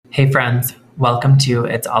Hey friends, welcome to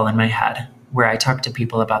It's All in My Head, where I talk to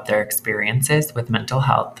people about their experiences with mental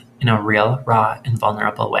health in a real, raw, and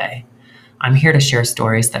vulnerable way. I'm here to share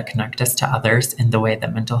stories that connect us to others in the way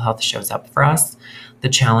that mental health shows up for us, the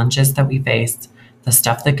challenges that we face, the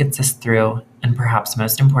stuff that gets us through, and perhaps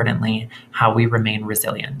most importantly, how we remain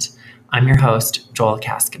resilient. I'm your host, Joel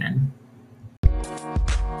Kaskinen.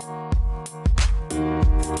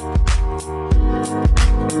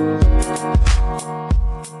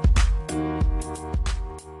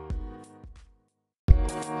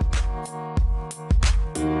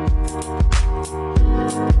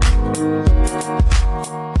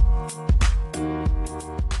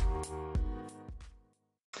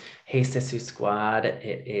 Hey, Sisu Squad,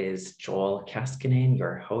 it is Joel Kaskinen,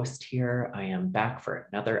 your host here. I am back for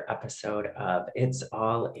another episode of It's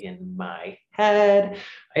All in My Head.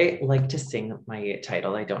 I like to sing my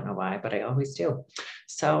title. I don't know why, but I always do.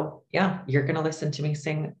 So yeah, you're going to listen to me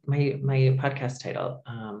sing my podcast title.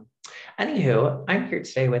 Anywho, I'm here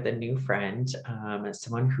today with a new friend,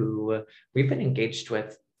 someone who we've been engaged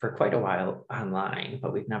with for quite a while online,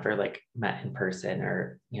 but we've never met in person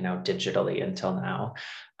or, digitally until now.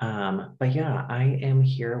 But yeah, I am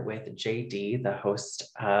here with JD, the host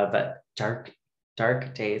of Dark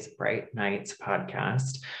Days, Bright Nights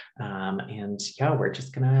podcast. And yeah, we're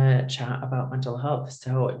just gonna chat about mental health.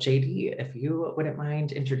 So JD, if you wouldn't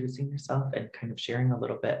mind introducing yourself and kind of sharing a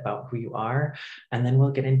little bit about who you are, and then we'll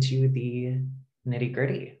get into the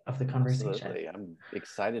nitty-gritty of the conversation. Absolutely. I'm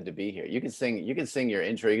excited to be here. You can sing your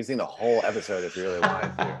intro. You can sing the whole episode if you really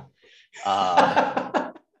wanted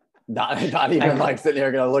to. Not even sitting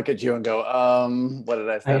here gonna look at you and go, what did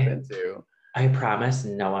I step into? I promise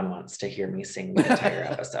no one wants to hear me sing the entire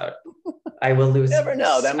episode. I will lose. You never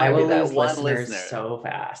know. That might be that one listener so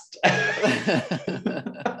fast.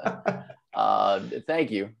 Thank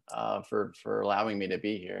you for allowing me to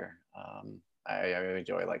be here. I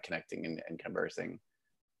enjoy connecting and conversing.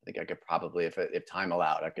 I think I could probably, if time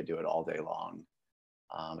allowed, I could do it all day long.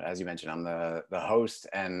 As you mentioned, I'm the host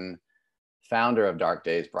and founder of Dark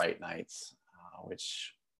Days, Bright Nights,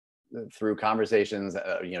 which through conversations,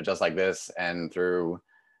 just like this, and through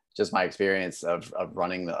just my experience of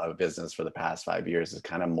running a business for the past 5 years, has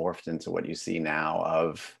kind of morphed into what you see now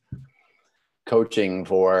of coaching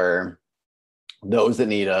for those that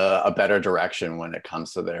need a better direction when it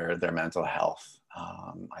comes to their mental health.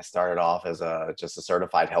 I started off as just a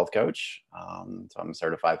certified health coach. So I'm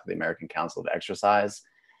certified through the American Council of Exercise.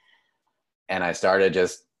 And I started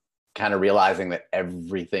just kind of realizing that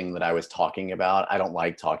everything that I was talking about, I don't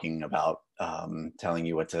like talking about telling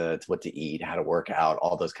you what to eat, how to work out,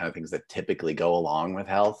 all those kind of things that typically go along with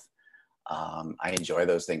health. I enjoy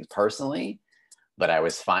those things personally, but I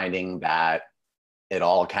was finding that it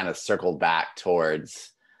all kind of circled back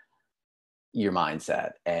towards your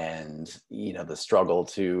mindset and, the struggle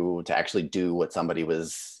to actually do what somebody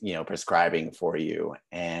was, prescribing for you.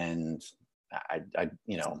 And I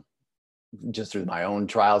just through my own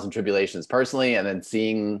trials and tribulations personally, and then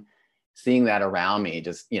seeing that around me,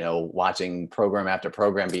 just, watching program after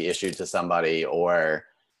program be issued to somebody, or,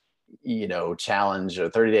 challenge, or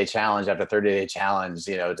 30-day challenge after 30-day challenge,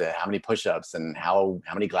 to how many push-ups and how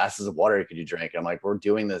many glasses of water could you drink? I'm like, we're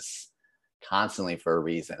doing this constantly for a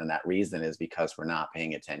reason. And that reason is because we're not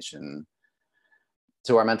paying attention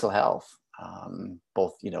to our mental health,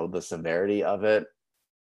 both, the severity of it,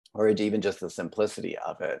 or even just the simplicity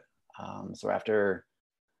of it. So after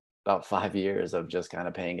about 5 years of just kind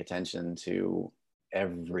of paying attention to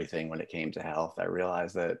everything when it came to health, I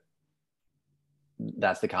realized that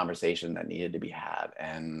that's the conversation that needed to be had.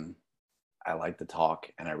 And I like to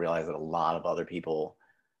talk, and I realized that a lot of other people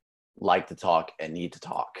like to talk and need to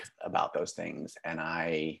talk about those things. And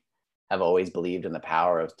I have always believed in the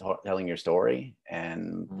power of telling your story,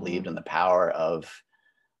 and believed in the power of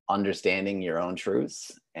understanding your own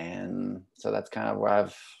truths. And so that's kind of where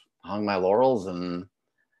I've hung my laurels and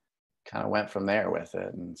kind of went from there with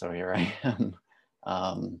it. And so here I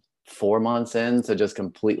am, 4 months into just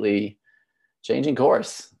completely changing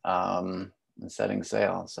course, and setting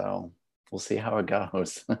sail. So we'll see how it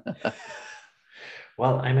goes.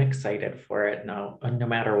 Well, I'm excited for it. No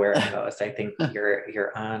matter where it goes, I think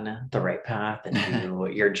you're on the right path,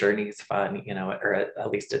 and your journey's fun, or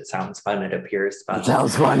at least it sounds fun. It appears fun. It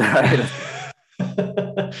sounds fun, right?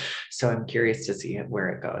 So I'm curious to see where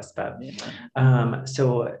it goes. But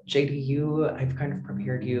so JD, I've kind of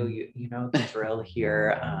prepared you. You know the drill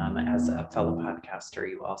here. As a fellow podcaster,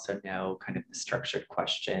 you also know kind of the structured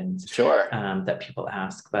questions, sure, that people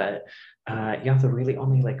ask. But yeah, the really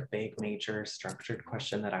only big major structured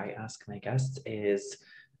question that I ask my guests is,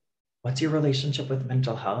 What's your relationship with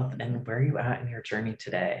mental health and where are you at in your journey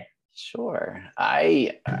today? Sure.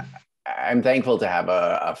 I'm thankful to have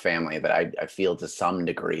a family that I feel to some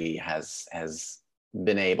degree has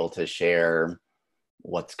been able to share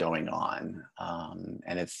what's going on.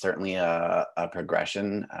 And it's certainly a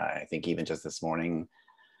progression. I think even just this morning,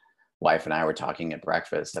 wife and I were talking at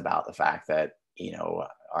breakfast about the fact that,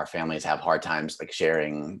 our families have hard times like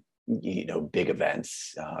sharing, big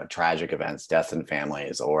events, tragic events, deaths in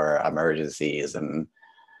families or emergencies. And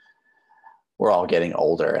we're all getting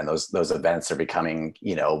older and those events are becoming,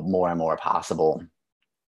 more and more possible.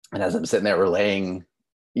 And as I'm sitting there relaying,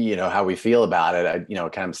 how we feel about it,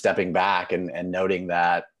 kind of stepping back and noting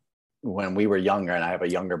that when we were younger, and I have a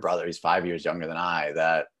younger brother, he's 5 years younger than I,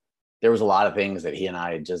 that there was a lot of things that he and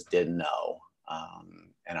I just didn't know.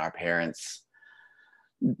 And our parents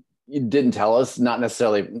didn't tell us, not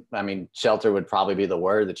necessarily, I mean, shelter would probably be the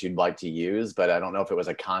word that you'd like to use, but I don't know if it was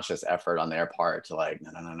a conscious effort on their part to like,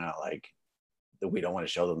 no, like, that we don't want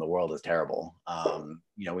to show them the world is terrible.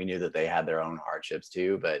 We knew that they had their own hardships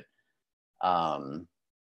too, but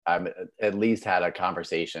I've at least had a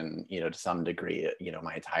conversation, to some degree,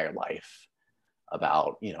 my entire life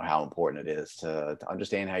about, how important it is to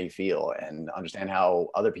understand how you feel and understand how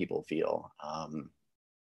other people feel.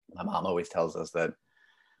 My mom always tells us that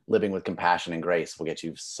living with compassion and grace will get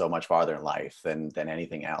you so much farther in life than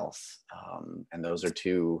anything else. And those are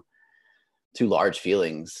two large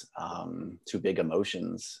feelings, two big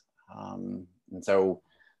emotions. And so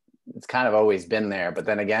it's kind of always been there. But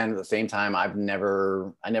then again, at the same time, I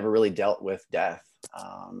never really dealt with death.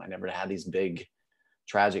 I never had these big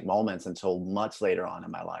tragic moments until much later on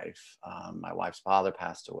in my life. My wife's father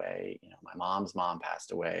passed away, my mom's mom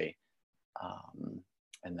passed away,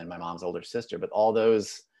 and then my mom's older sister. But all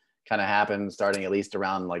those kind of happened starting at least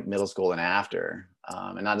around like middle school and after.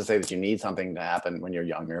 And not to say that you need something to happen when you're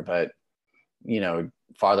younger, but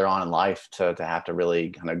farther on in life to have to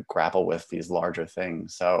really kind of grapple with these larger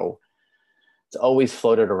things. So it's always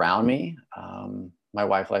floated around me. My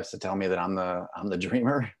wife likes to tell me that I'm the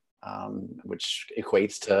dreamer, which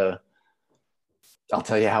equates to, I'll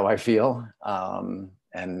tell you how I feel.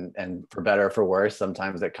 And for better or for worse,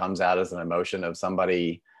 sometimes it comes out as an emotion of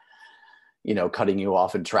somebody, cutting you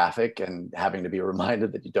off in traffic and having to be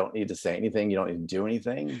reminded that you don't need to say anything, you don't need to do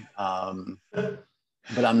anything.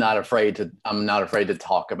 But I'm not afraid to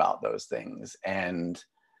talk about those things. And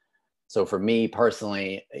so for me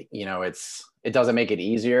personally, it doesn't make it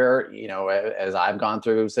easier, as I've gone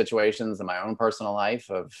through situations in my own personal life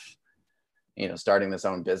of, starting this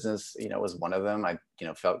own business, was one of them. I,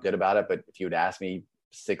 felt good about it. But if you would ask me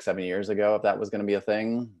 6-7 years ago if that was going to be a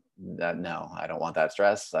thing, that no, I don't want that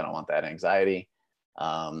stress. I don't want that anxiety.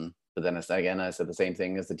 But then again, I said the same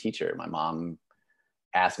thing as the teacher. My mom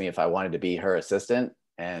asked me if I wanted to be her assistant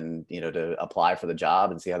and, to apply for the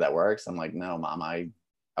job and see how that works. I'm like, no, Mom, I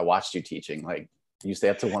watched you teaching. Like, you stay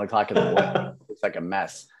up to 1 o'clock in the morning. It's like a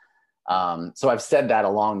mess. So I've said that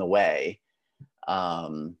along the way,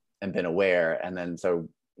 and been aware. And then, so,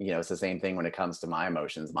 it's the same thing when it comes to my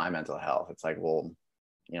emotions, my mental health. It's like, well,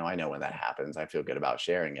 I know when that happens, I feel good about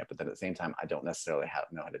sharing it, but then at the same time, I don't necessarily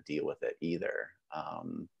know how to deal with it either.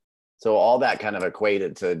 So all that kind of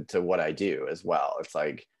equated to what I do as well. It's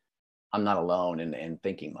like, I'm not alone in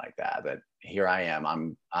thinking like that, that here I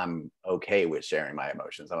am, I'm okay with sharing my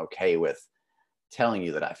emotions. I'm okay with telling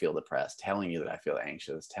you that I feel depressed, telling you that I feel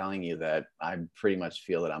anxious, telling you that I pretty much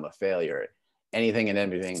feel that I'm a failure, anything and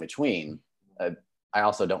everything in between. I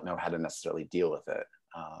also don't know how to necessarily deal with it.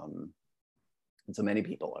 And so many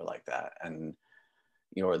people are like that. And,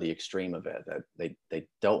 or the extreme of it, that they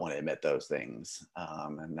don't want to admit those things.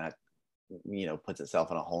 And that, puts itself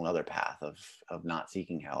on a whole nother path of not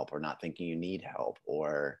seeking help or not thinking you need help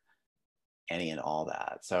or any and all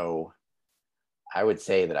that. So I would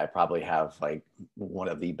say that I probably have like one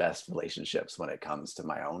of the best relationships when it comes to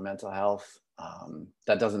my own mental health.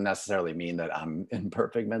 That doesn't necessarily mean that I'm in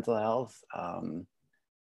perfect mental health. I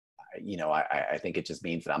think it just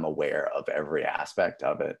means that I'm aware of every aspect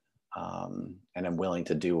of it. And I'm willing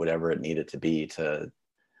to do whatever it needed to be to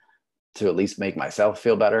at least make myself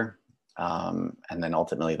feel better. And then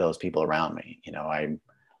ultimately those people around me,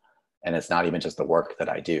 and it's not even just the work that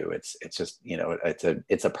I do. It's just,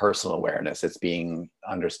 it's a personal awareness. It's being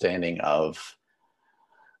understanding of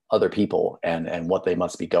other people and what they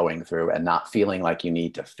must be going through and not feeling like you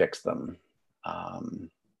need to fix them.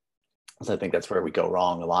 So I think that's where we go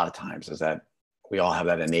wrong a lot of times, is that we all have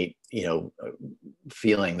that innate,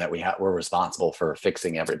 feeling that we're responsible for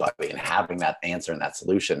fixing everybody and having that answer and that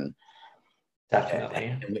solution.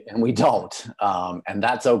 Definitely. And we don't. And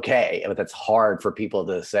that's okay. But that's hard for people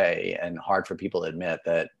to say and hard for people to admit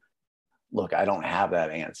that look, I don't have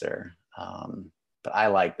that answer. But I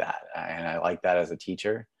like that. And I like that as a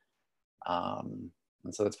teacher. And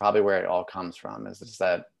so that's probably where it all comes from, is just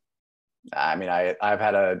that, I mean, I've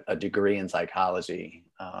had a degree in psychology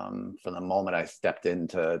from the moment I stepped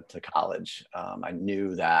into college. I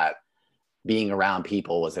knew that being around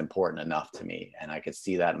people was important enough to me. And I could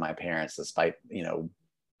see that in my parents, despite,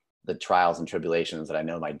 the trials and tribulations that I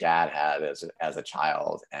know my dad had as a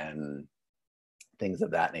child and things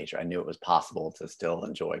of that nature. I knew it was possible to still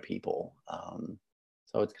enjoy people.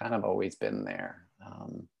 So it's kind of always been there.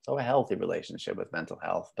 So a healthy relationship with mental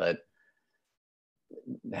health, but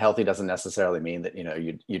healthy doesn't necessarily mean that,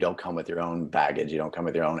 you don't come with your own baggage. You don't come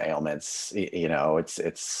with your own ailments.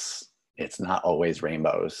 It's not always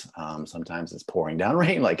rainbows. Sometimes it's pouring down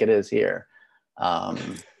rain like it is here.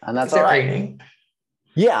 And that's Is all it right. raining?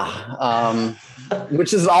 Yeah.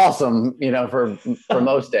 Which is awesome, for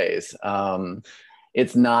most days.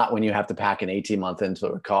 It's not when you have to pack an 18-month into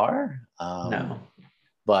a car. No.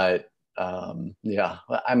 But yeah,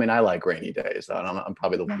 I mean, I like rainy days. So I'm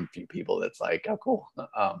probably the one few people that's like, oh, cool.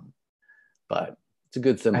 But it's a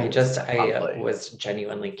good symbol. I was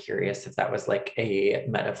genuinely curious if that was like a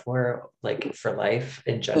metaphor, like for life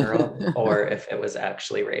in general, or if it was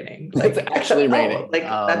actually raining. It's Like, actually raining. like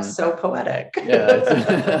that's so poetic.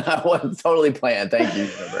 Yeah, it wasn't totally planned. Thank you,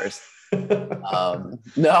 universe.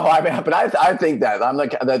 No, I mean, but I think that I'm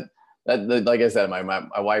like that. Like I said, my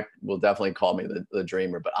wife will definitely call me the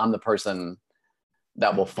dreamer, but I'm the person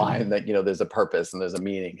that will find that, there's a purpose and there's a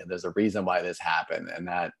meaning and there's a reason why this happened. And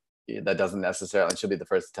that doesn't necessarily, she'll be the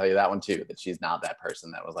first to tell you that one too, that she's not that person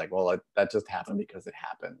that was like, well, that just happened because it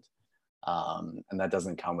happened. And that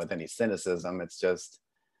doesn't come with any cynicism. It's just,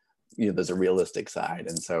 there's a realistic side.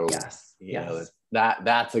 And so,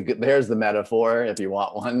 that's a good, there's the metaphor, if you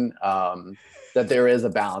want one, that there is a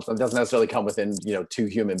balance. It doesn't necessarily come within, two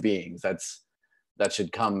human beings. That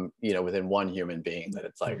should come, within one human being, that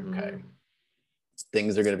it's like, okay,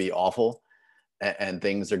 things are going to be awful and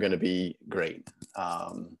things are going to be great.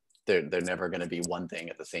 They're never going to be one thing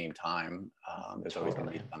at the same time. There's always going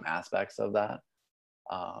to be some aspects of that.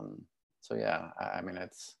 So yeah, I mean,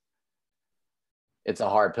 it's a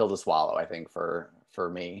hard pill to swallow, I think, for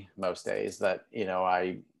me most days, that,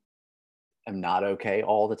 I am not okay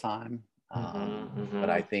all the time. But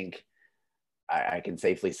I think I can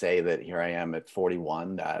safely say that here I am at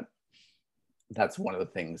 41, that's one of the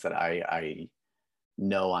things that I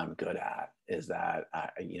know I'm good at, is that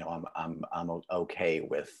I'm okay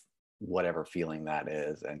with whatever feeling that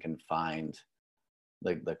is, and can find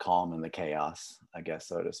the calm in the chaos, I guess,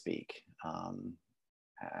 so to speak.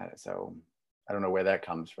 So I don't know where that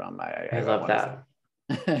comes from. I love that.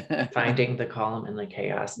 Finding the calm in the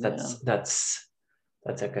chaos. That's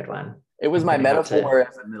a good one. It was my metaphor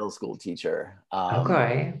as a middle school teacher.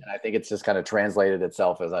 Okay. And I think it's just kind of translated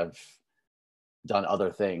itself as I've done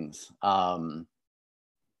other things. I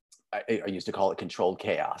used to call it controlled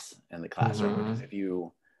chaos in the classroom,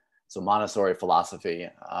 because so Montessori philosophy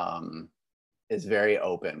is very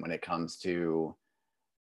open when it comes to,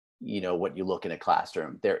 what you look in a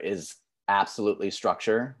classroom. There is absolutely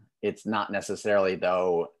structure. It's not necessarily,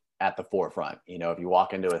 though, at the forefront. If you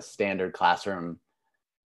walk into a standard classroom,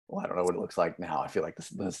 well, I don't know what it looks like now. I feel like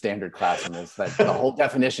the standard classroom is that the whole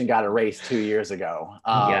definition got erased 2 years ago.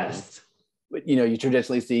 Yes. But, you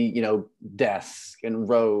traditionally see, desks and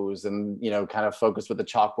rows and, kind of focused with the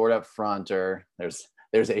chalkboard up front, or there's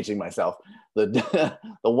aging myself, the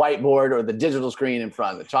the whiteboard or the digital screen in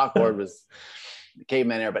front. The chalkboard was the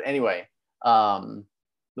caveman era. But anyway, the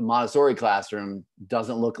Montessori classroom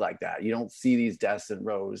doesn't look like that. You don't see these desks and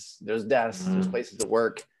rows. There's desks, there's places to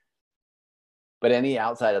work. But any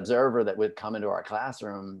outside observer that would come into our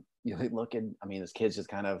classroom, look at, this kid's just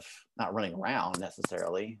kind of not running around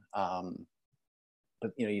necessarily.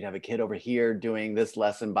 But, you'd have a kid over here doing this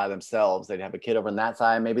lesson by themselves. They'd have a kid over on that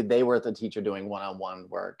side. Maybe they were the teacher doing one-on-one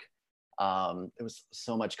work. There was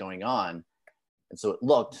so much going on. And so it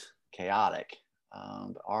looked chaotic.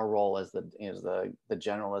 But our role as the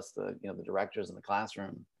generalists, the directors in the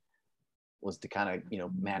classroom, was to kind of,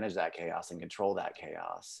 manage that chaos and control that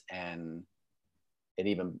chaos. And it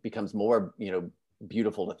even becomes more,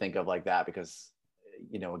 beautiful to think of like that, because,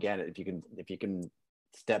 again, if you can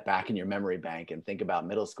step back in your memory bank and think about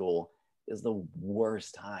middle school, is the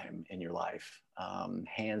worst time in your life,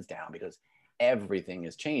 hands down, because everything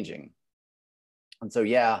is changing. And so,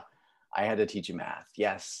 yeah, I had to teach you math.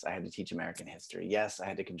 Yes, I had to teach American history. Yes, I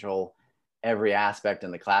had to control every aspect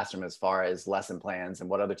in the classroom as far as lesson plans and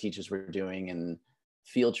what other teachers were doing and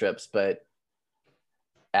field trips. But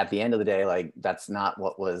at the end of the day, like, that's not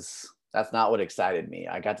what excited me.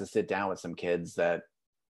 I got to sit down with some kids that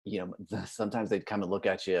sometimes they'd come and look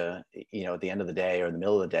at you, at the end of the day or in the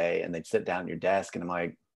middle of the day, and they'd sit down at your desk, and I'm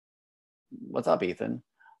like, "What's up, Ethan?"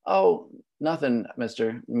 "Oh, nothing,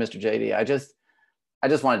 Mr. JD. I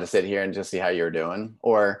just wanted to sit here and just see how you're doing."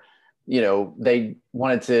 Or, they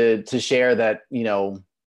wanted to share that,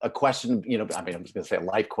 a question, I mean, I'm just going to say a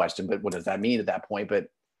life question, but what does that mean at that point? But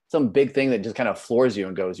some big thing that just kind of floors you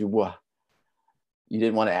and goes, you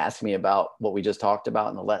didn't want to ask me about what we just talked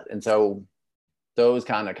about and so those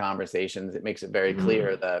kind of conversations, it makes it very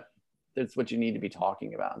clear that that's what you need to be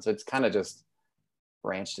talking about. And so it's kind of just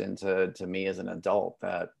branched into me as an adult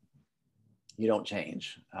that you don't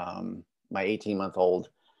change. My 18-month-old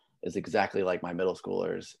is exactly like my middle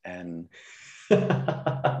schoolers. And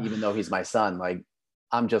even though he's my son, like,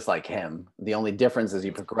 I'm just like him. The only difference as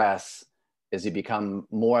you progress is you become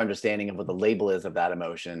more understanding of what the label is of that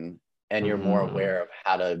emotion, and you're more aware of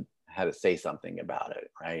how to say something about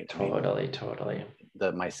it, right? Totally.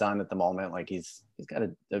 My son at the moment, like he's got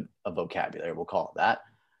a vocabulary, we'll call it that,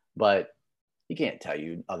 but he can't tell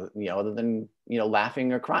you other than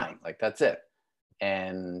laughing or crying, like that's it.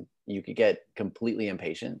 And you could get completely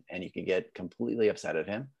impatient and you could get completely upset at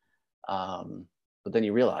him, but then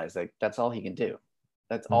you realize like that's all he can do.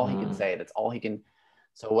 That's all he can say. That's all he can.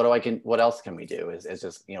 So what else can we do is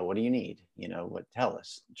just, what do you need? Tell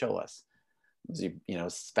us, show us.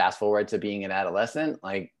 Fast forward to being an adolescent,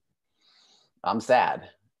 like, I'm sad.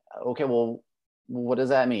 Okay, well, what does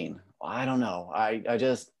that mean? Well, I don't know. I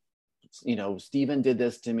just, Stephen did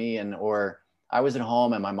this to me, or I was at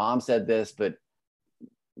home and my mom said this, but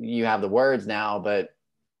you have the words now, but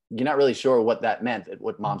you're not really sure what that meant,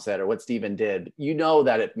 what mom said or what Stephen did.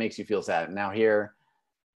 That it makes you feel sad. And now here,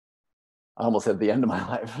 I almost at the end of my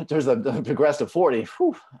life, there's a progressed to 40.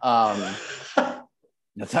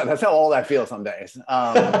 That's how all that feels some days.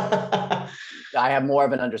 I have more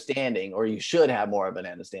of an understanding, or you should have more of an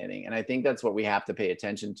understanding. And I think that's what we have to pay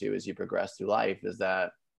attention to as you progress through life, is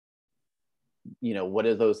that, what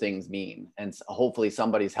do those things mean? And hopefully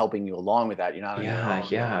somebody's helping you along with that. You're not on your own.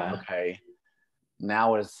 Yeah. Okay,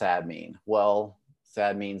 now what does sad mean? Well,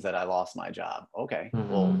 sad means that I lost my job. Okay,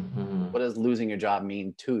 well, what does losing your job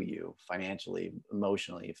mean to you financially,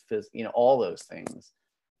 emotionally, physically, all those things?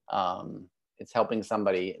 It's helping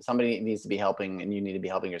somebody needs to be helping, and you need to be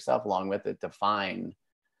helping yourself along with it, define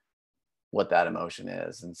what that emotion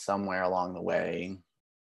is. And somewhere along the way,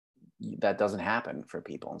 that doesn't happen for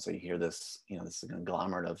people. And so you hear this, this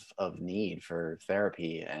conglomerate of need for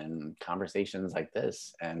therapy and conversations like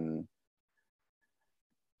this. And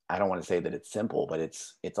I don't want to say that it's simple, but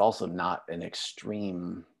it's also not an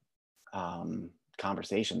extreme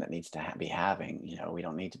conversation that needs to be having. We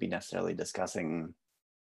don't need to be necessarily discussing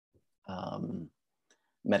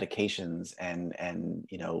medications and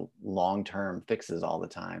long-term fixes all the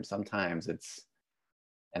time. Sometimes it's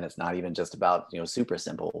not even just about super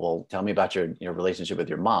simple. Well, tell me about your relationship with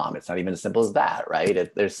your mom. It's not even as simple as that,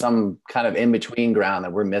 right? There's some kind of in-between ground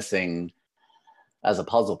that we're missing as a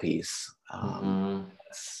puzzle piece.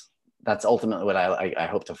 That's ultimately what I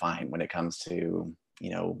hope to find when it comes to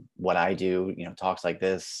what I do, talks like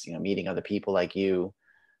this, meeting other people like you,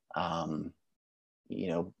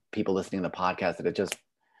 people listening to the podcast, that it just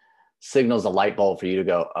signals a light bulb for you to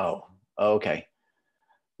go, oh, okay,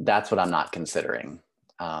 that's what I'm not considering.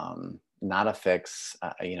 Not a fix,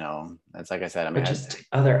 it's like I said, but just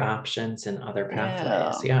other options and other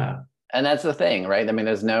pathways. Yeah. And that's the thing, right? I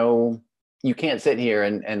mean, you can't sit here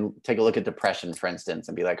and take a look at depression, for instance,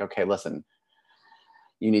 and be like, okay, listen,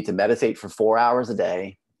 you need to meditate for 4 hours a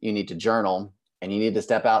day. You need to journal, and you need to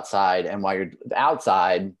step outside. And while you're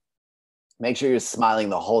outside, make sure you're smiling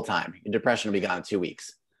the whole time. Your depression will be gone in 2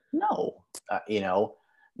 weeks. No,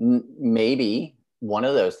 maybe one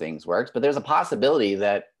of those things works, but there's a possibility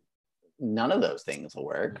that none of those things will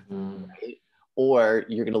work. Right? Or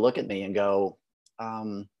you're going to look at me and go,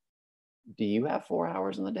 do you have 4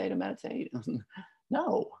 hours in the day to meditate?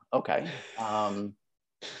 No. Okay. And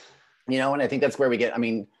I think that's where we get,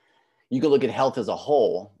 you can look at health as a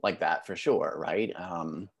whole like that for sure. Right.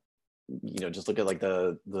 Just look at like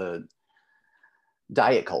the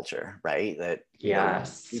diet culture, right? That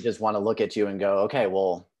yes, we just want to look at you and go, okay,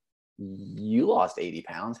 well, you lost 80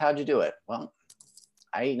 pounds. How'd you do it? Well,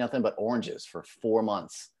 I ate nothing but oranges for 4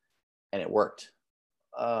 months and it worked.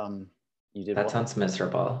 You did that what? Sounds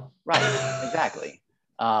miserable. Right. Exactly.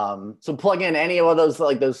 So plug in any of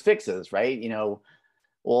those fixes, right?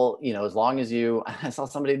 Well, as long as I saw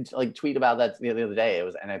somebody like tweet about that the other day.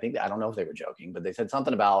 And I don't know if they were joking, but they said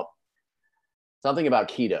something about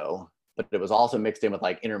keto, but it was also mixed in with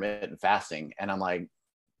like intermittent fasting. And I'm like,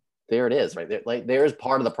 there it is, right there. Like, there's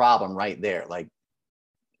part of the problem right there. Like,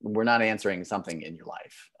 we're not answering something in your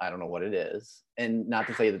life. I don't know what it is. And not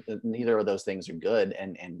to say that neither of those things are good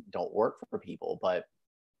and don't work for people, but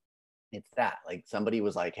it's that, like, somebody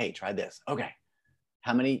was like, hey, try this. Okay.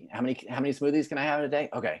 How many smoothies can I have in a day?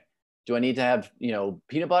 Okay. Do I need to have,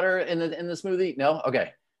 peanut butter in the smoothie? No.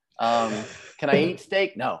 Okay. Can I eat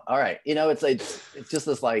steak? No. All right. It's just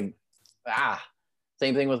this like,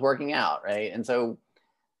 same thing with working out. Right. And so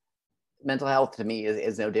mental health to me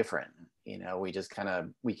is no different. We just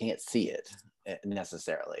we can't see it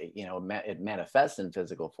necessarily. It manifests in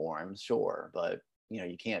physical forms, sure, but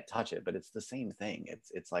you can't touch it. But it's the same thing.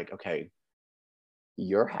 It's like, okay,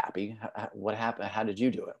 you're happy. What happened? How did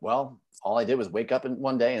you do it? Well, all I did was wake up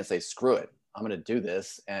one day and say, screw it, I'm going to do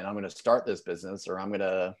this, and I'm going to start this business, or I'm going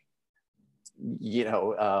to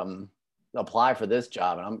apply for this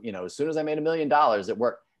job, and I'm as soon as I made $1 million, it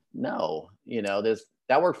worked. No,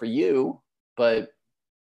 that worked for you, but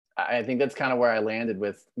I think that's kind of where I landed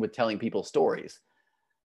with telling people stories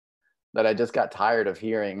that I just got tired of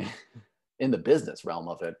hearing in the business realm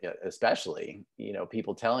of it, especially,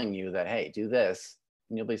 people telling you that, hey, do this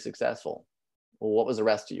and you'll be successful. Well, what was the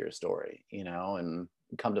rest of your story? And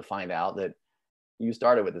come to find out that you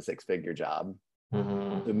started with a 6-figure job.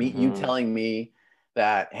 So you telling me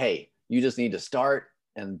that, hey, you just need to start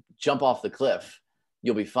and jump off the cliff,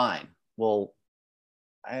 you'll be fine. Well,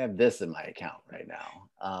 I have this in my account right now,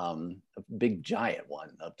 a big giant one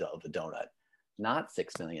of the donut, not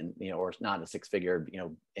 6 million, or not a 6-figure,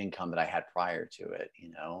 income that I had prior to it,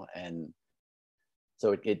 and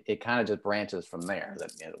so it kind of just branches from there,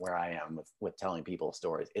 that where I am with telling people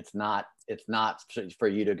stories. It's not for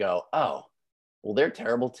you to go, oh, well, they're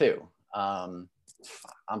terrible too. I'm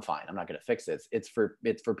fine. I'm not going to fix this. It's for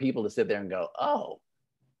people to sit there and go, oh,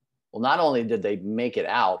 well, not only did they make it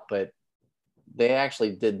out, but they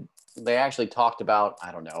actually talked about,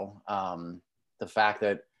 I don't know, the fact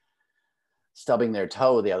that stubbing their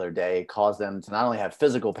toe the other day caused them to not only have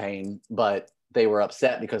physical pain, but they were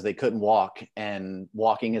upset because they couldn't walk, and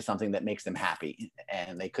walking is something that makes them happy,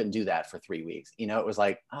 and they couldn't do that for 3 weeks. It was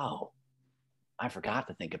like, oh, I forgot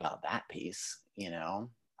to think about that piece, and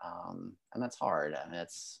that's hard. I mean,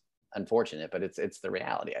 it's unfortunate, but it's the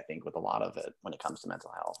reality, I think, with a lot of it when it comes to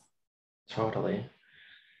mental health. Totally.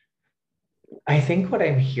 I think what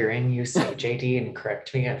I'm hearing you say, JD, and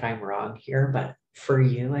correct me if I'm wrong here, but for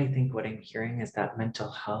you, I think what I'm hearing is that mental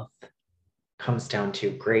health comes down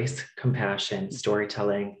to grace, compassion,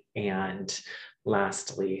 storytelling, and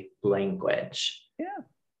lastly, language. Yeah.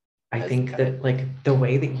 I think that like the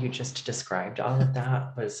way that you just described all of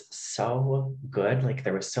that was so good. Like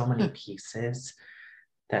there was so many pieces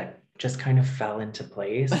that just kind of fell into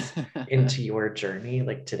place into your journey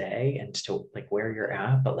like today and to like where you're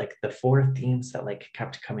at. But like the 4 themes that like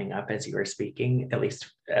kept coming up as you were speaking, at least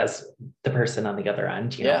as the person on the other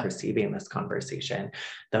end, receiving this conversation,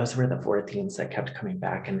 those were the 4 themes that kept coming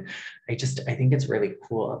back. And I think it's really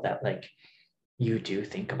cool that like you do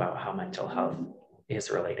think about how mental health is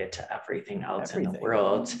related to everything else in the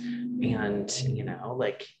world. And,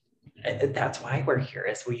 like that's why we're here,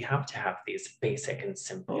 is we have to have these basic and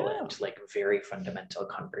simple and like very fundamental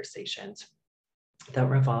conversations that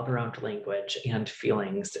revolve around language and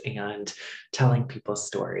feelings and telling people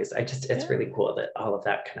stories. It's really cool that all of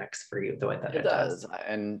that connects for you the way that it does.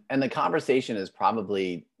 And the conversation is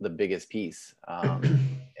probably the biggest piece,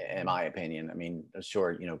 in my opinion. I mean,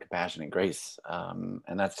 sure, compassion and grace, and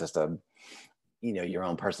that's just your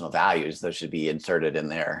own personal values. Those should be inserted in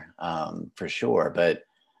there, for sure. But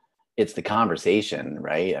it's the conversation,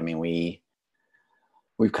 right? I mean,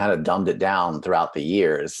 we've kind of dumbed it down throughout the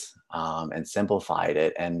years, and simplified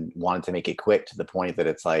it and wanted to make it quick to the point that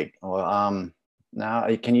it's like, well,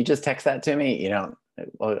 now can you just text that to me?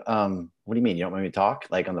 What do you mean? You don't want me to talk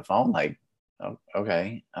like on the phone? Like, oh,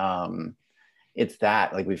 okay. It's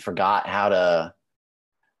that, like, we forgot how to,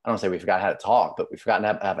 I don't say we forgot how to talk, but we've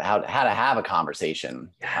forgotten how to have a conversation.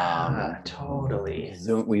 Yeah, totally.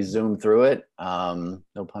 We zoom through it.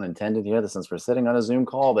 No pun intended here, since we're sitting on a Zoom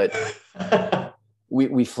call, but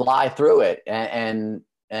we fly through it, and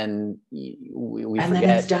we and forget. Then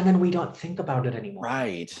it's done and we don't think about it anymore.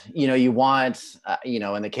 Right. You want,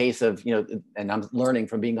 in the case of, and I'm learning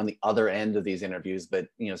from being on the other end of these interviews, but,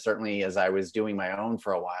 certainly as I was doing my own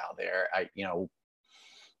for a while there,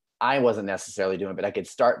 I wasn't necessarily doing it, but I could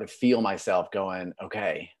start to feel myself going,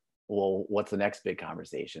 okay, well, what's the next big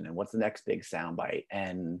conversation? And what's the next big soundbite?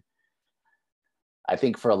 And I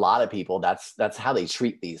think for a lot of people, that's how they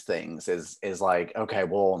treat these things, is like, okay,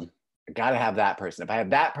 well, I got to have that person. If I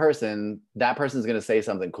have that person's going to say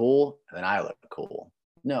something cool, and then I look cool.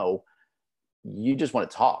 No, you just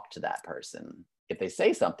want to talk to that person. if they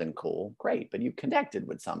say something cool, great, but you connected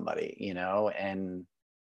with somebody, you know, and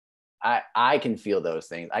I can feel those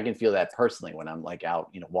things. I can feel that personally when I'm like out,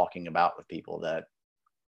 you know, walking about with people, that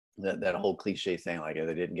whole cliche saying, like, if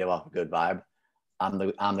they didn't give off a good vibe, I'm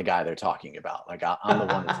the guy they're talking about. Like I'm the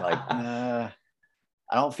one that's like,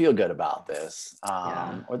 I don't feel good about this.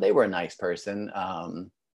 Yeah. Or they were a nice person.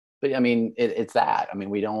 But I mean, it's that. I mean,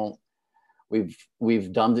 we've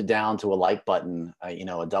dumbed it down to a like button, you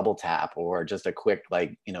know, a double tap, or just a quick,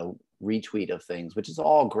 like, you know, retweet of things, which is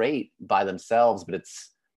all great by themselves. But it's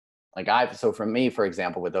like, so for me, for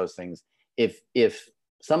example, with those things, if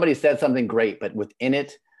somebody said something great, but within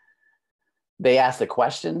it, they asked a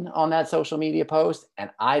question on that social media post,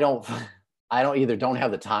 and I don't either don't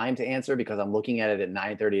have the time to answer because I'm looking at it at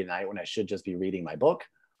 9:30 at night when I should just be reading my book,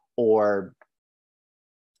 or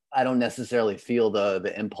I don't necessarily feel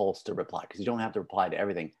the impulse to reply, because you don't have to reply to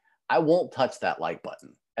everything. I won't touch that like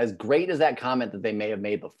button. As great as that comment that they may have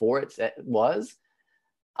made before it was,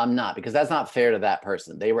 I'm not, because that's not fair to that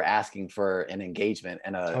person. They were asking for an engagement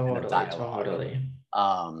and a Totally, dialogue. totally.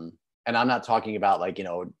 And I'm not talking about, like,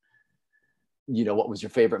 what was your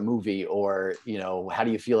favorite movie, or, how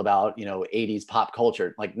do you feel about, 80s pop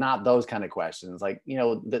culture? Like, not those kind of questions. Like,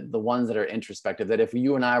 the ones that are introspective, that if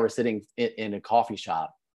you and I were sitting in a coffee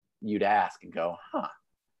shop, you'd ask and go,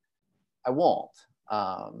 I won't.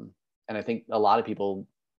 And I think a lot of people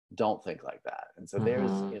don't think like that. And so there's,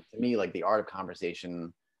 to me, like, the art of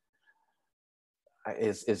conversation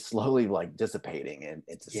is slowly, like, dissipating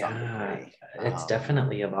into some degree. It's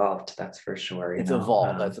definitely evolved, that's for sure. It's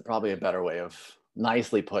evolved. That's probably a better way of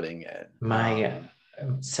nicely putting it.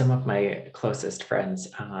 Some of my closest friends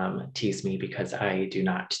tease me because I do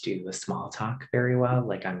not do the small talk very well.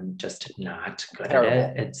 Like, I'm just not good at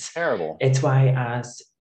it. It's terrible. It's why, as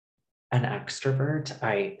an extrovert,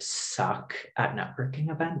 I suck at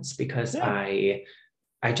networking events, because I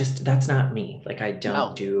just, that's not me. Like, I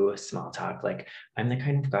don't do small talk. Like, I'm the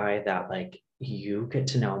kind of guy that, like, you get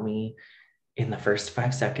to know me in the first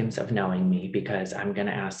 5 seconds of knowing me, because I'm going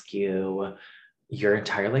to ask you your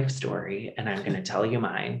entire life story and I'm going to tell you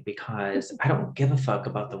mine, because I don't give a fuck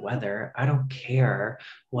about the weather. I don't care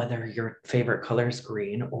whether your favorite color is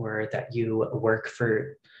green or that you work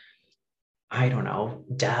for, I don't know,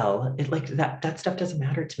 Dell. Like, that stuff doesn't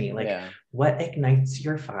matter to me. Like, what ignites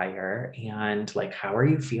your fire, and, like, how are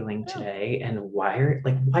you feeling today, and why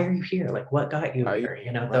are you here? Like, what got you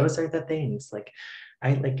here? Those are the things. Like,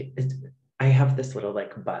 I have this little,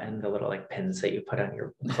 like, button, the little, like, pins that you put on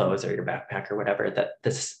your clothes or your backpack or whatever, that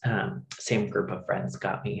this same group of friends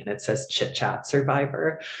got me, and it says Chit Chat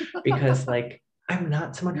Survivor, because, like, I'm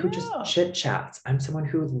not someone who just chit chats. I'm someone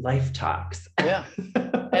who life talks. Yeah.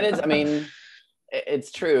 And it's, I mean,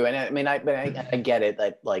 it's true. And I mean, I get it,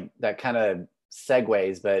 that, like, that kind of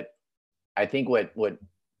segues, but I think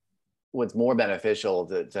what's more beneficial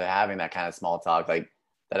to having that kind of small talk, like,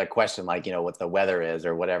 that a question like, what the weather is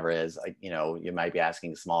or whatever is, like, you might be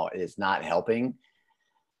asking small, it's not helping.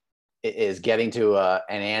 It is getting to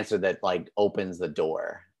an answer that, like, opens the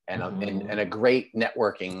door. And, and a great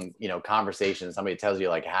networking, conversation, somebody tells you,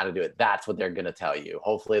 like, how to do it. That's what they're going to tell you.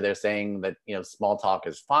 Hopefully they're saying that, small talk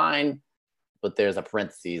is fine, but there's a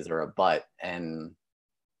parentheses or a but. And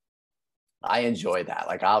I enjoy that.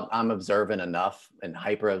 Like, I'm observant enough and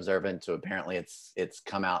hyper observant to, apparently it's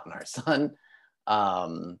come out in our son,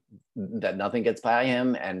 that nothing gets by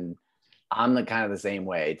him. And I'm the kind of the same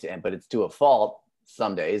way, but it's to a fault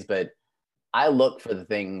some days. But I look for the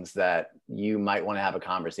things that you might want to have a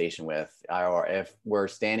conversation with, or if we're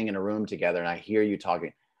standing in a room together and I hear you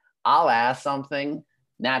talking, I'll ask something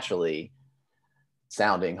naturally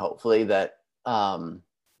sounding, hopefully, that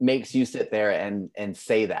makes you sit there and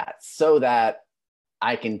say that, so that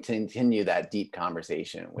I can continue that deep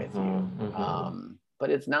conversation with you.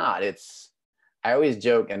 But I always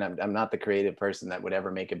joke, and I'm not the creative person that would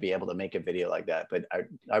ever be able to make a video like that, but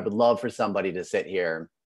I would love for somebody to sit here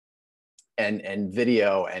and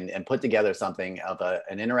video and put together something of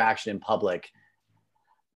an interaction in public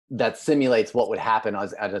that simulates what would happen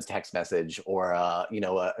as a text message, or a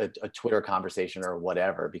Twitter conversation or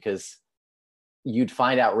whatever, because you'd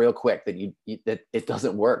find out real quick that that it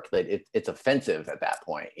doesn't work, that it's offensive at that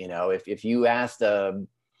point. If you asked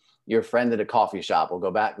your friend at a coffee shop, we'll go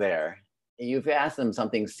back there, you've asked them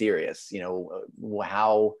something serious,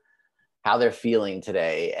 how they're feeling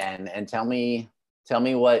today, and tell me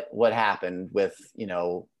what happened with,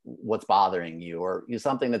 what's bothering you, or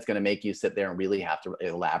something that's going to make you sit there and really have to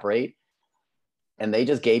elaborate. And they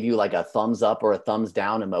just gave you, like, a thumbs up or a thumbs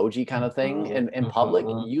down emoji kind of thing in public.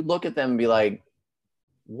 You look at them and be like,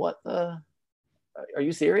 what are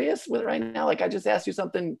you serious with right now? Like, I just asked you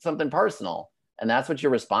something personal. and that's what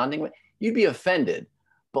you're responding with, you'd be offended.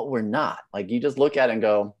 But we're not. Like, you just look at it and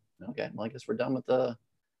go, okay, well, I guess we're done with the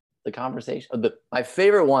conversation. My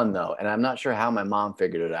favorite one, though, and I'm not sure how my mom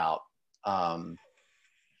figured it out,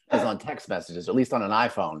 is on text messages, at least on an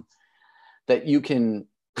iPhone, that you can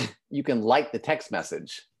like the text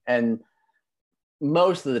message, and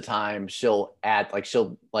most of the time she'll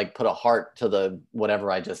put a heart to the whatever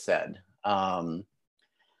I just said.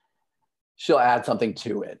 She'll add something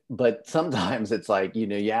to it, but sometimes it's like,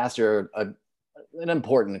 you ask her an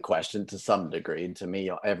important question to some degree. And to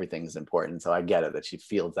me, everything's important. So I get it that she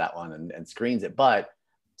feels that one and screens it. But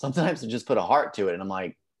sometimes to just put a heart to it. And I'm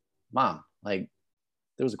like, Mom, like,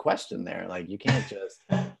 there was a question there. Like, you can't just,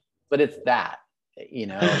 but it's that,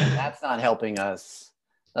 and that's not helping us.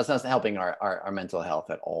 That's not helping our mental health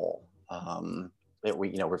at all.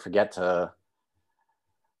 We forget to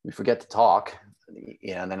talk,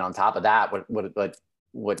 and then on top of that,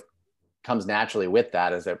 what comes naturally with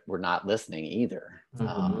that is that we're not listening either,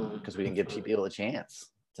 because we didn't give people a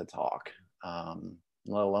chance to talk,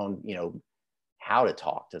 let alone, how to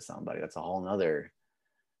talk to somebody. That's a whole nother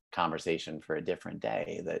conversation for a different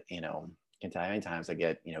day. That, I can tell you how many times I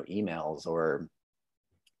get, emails or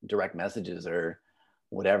direct messages or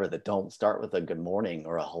whatever that don't start with a good morning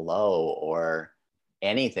or a hello or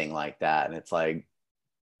anything like that. And it's like,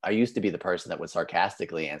 I used to be the person that would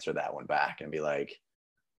sarcastically answer that one back and be like,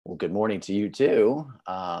 well, good morning to you too.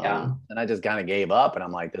 And I just kind of gave up, and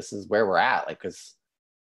I'm like, this is where we're at. Like, cause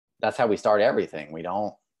that's how we start everything. We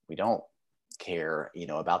don't care,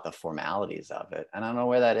 about the formalities of it. And I don't know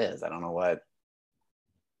where that is. I don't know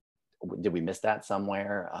did we miss that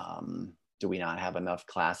somewhere? Do we not have enough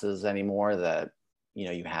classes anymore that,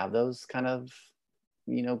 you have those kind of,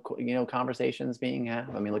 conversations being had?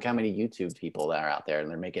 I mean, look how many YouTube people that are out there, and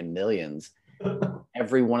they're making millions.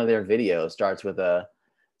 Every one of their videos starts with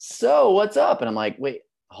so what's up? And I'm like, wait,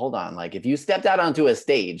 hold on. Like, if you stepped out onto a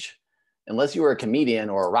stage, unless you were a comedian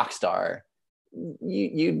or a rock star,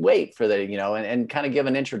 you'd wait for the, and kind of give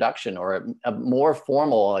an introduction or a more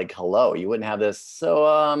formal, like, hello. You wouldn't have this.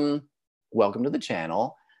 So, welcome to the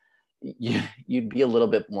channel. You'd be a little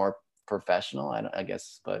bit more professional, I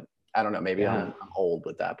guess, but I don't know. Maybe I'm old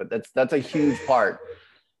with that, but that's a huge part,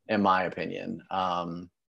 in my opinion, that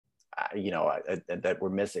we're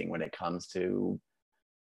missing when it comes to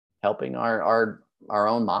helping our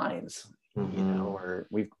own minds. Or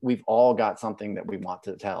we've all got something that we want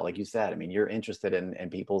to tell. Like you said, I mean, you're interested in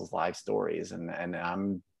people's life stories, and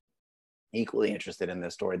I'm equally interested in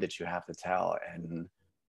the story that you have to tell, and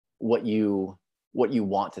what you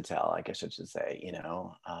want to tell, I guess I should say,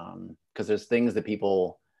 because there's things that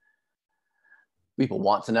people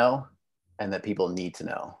want to know and that people need to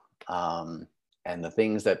know. And the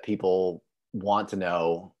things that people want to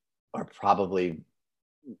know are probably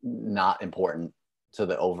not important to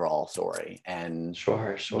the overall story, and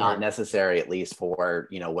sure. not necessary, at least for,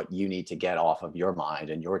 what you need to get off of your mind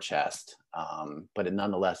and your chest. But it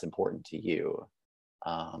nonetheless important to you.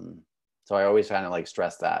 So I always kind of like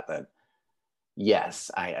stress that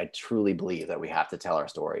yes, I truly believe that we have to tell our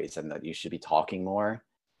stories, and that you should be talking more.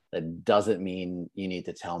 That doesn't mean you need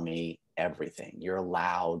to tell me everything. You're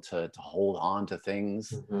allowed to hold on to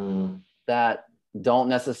things that don't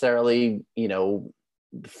necessarily,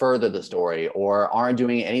 further the story, or aren't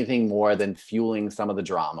doing anything more than fueling some of the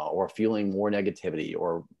drama or fueling more negativity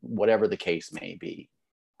or whatever the case may be.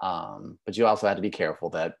 But you also have to be careful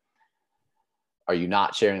that, are you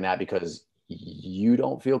not sharing that because you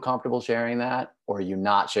don't feel comfortable sharing that, or are you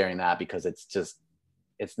not sharing that because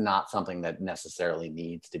it's not something that necessarily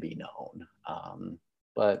needs to be known?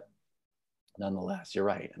 But nonetheless, you're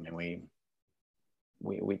right. I mean,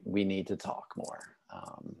 we need to talk more.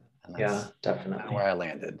 And that's definitely where I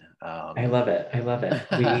landed. I love it.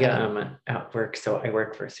 We at work, so I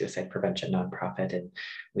work for a suicide prevention nonprofit, and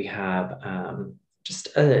we have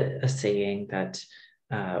just a saying that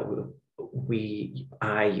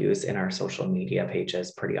I use in our social media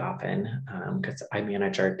pages pretty often, because I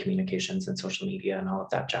manage our communications and social media and all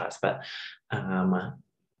of that jazz. But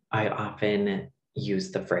I often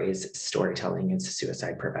use the phrase storytelling is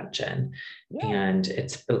suicide prevention. And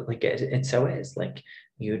it's like it so is like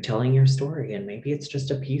you telling your story, and maybe it's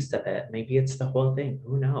just a piece of it, maybe it's the whole thing,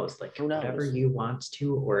 who knows, like whatever you want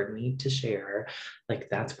to or need to share, like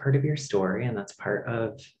that's part of your story, and that's part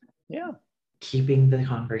of keeping the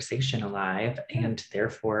conversation alive, and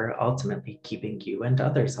therefore ultimately keeping you and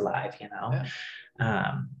others alive.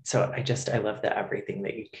 So I love that everything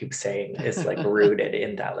that you keep saying is like rooted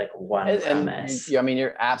in that like one premise. I mean,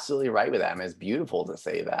 you're absolutely right with that. I mean, it's beautiful to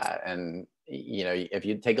say that. And if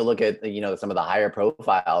you take a look at some of the higher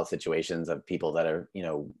profile situations of people that are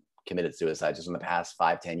committed suicide just in the past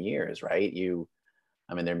 5-10 years, right?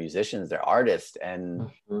 I mean, they're musicians, they're artists, and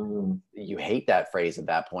you hate that phrase at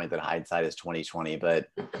that point that hindsight is 2020, but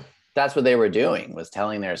that's what they were doing, was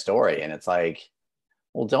telling their story. And it's like,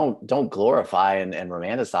 well, don't glorify and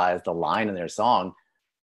romanticize the line in their song.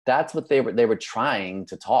 That's what they were trying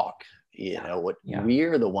to talk. You know, what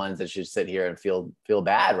we're the ones that should sit here and feel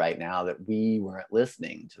bad right now that we weren't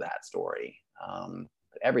listening to that story.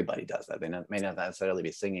 But everybody does that. They may not necessarily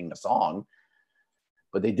be singing a song,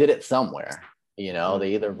 but they did it somewhere. You know,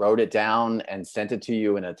 they either wrote it down and sent it to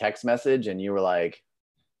you in a text message and you were like,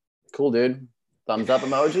 cool, dude, thumbs up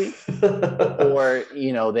emoji. Or,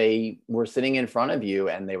 you know, they were sitting in front of you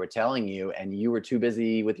and they were telling you, and you were too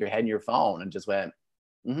busy with your head in your phone and just went,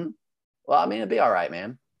 well, I mean, it'd be all right,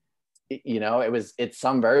 man. You know, it's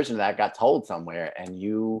some version of that got told somewhere, and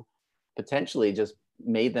you potentially just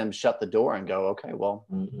made them shut the door and go, okay, well,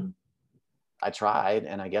 I tried.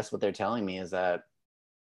 And I guess what they're telling me is that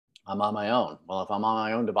I'm on my own. Well, if I'm on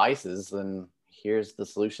my own devices, then here's the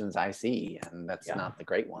solutions I see. And that's not the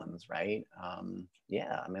great ones, right? I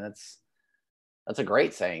mean, that's a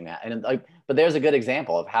great saying that. And like, but there's a good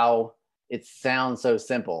example of how it sounds so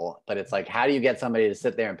simple, but it's like, how do you get somebody to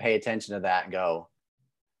sit there and pay attention to that and go,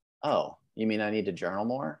 oh, you mean I need to journal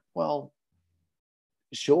more? Well,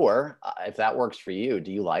 sure. If that works for you.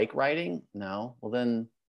 Do you like writing? No. Well, then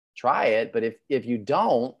try it. But if you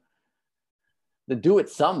don't, then do it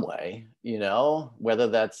some way, you know, whether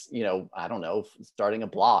that's, you know, I don't know, starting a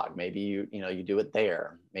blog. Maybe you do it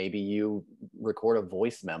there. Maybe you record a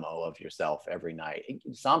voice memo of yourself every night,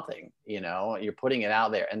 something, you know, you're putting it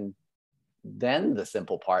out there. And then the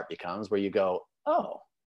simple part becomes where you go, oh,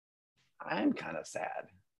 I'm kind of sad.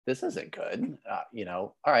 This isn't good. You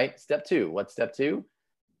know, all right, step 2. What's step 2?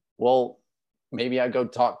 Well, maybe I go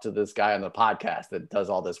talk to this guy on the podcast that does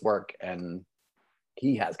all this work and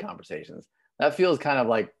he has conversations. That feels kind of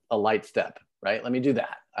like a light step, right? Let me do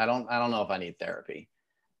that. I don't know if I need therapy.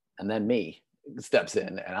 And then me steps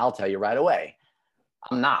in and I'll tell you right away,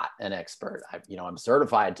 I'm not an expert. I'm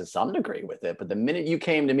certified to some degree with it, but the minute you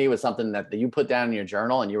came to me with something that you put down in your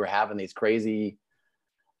journal and you were having these crazy,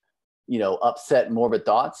 you know, upset, morbid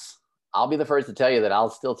thoughts, I'll be the first to tell you that I'll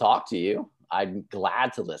still talk to you. I'm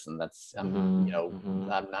glad to listen. That's, I'm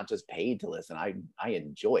not just paid to listen. I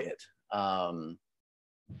enjoy it.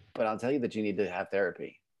 But I'll tell you that you need to have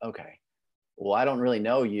therapy. Okay. Well, I don't really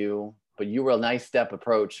know you, but you were a nice step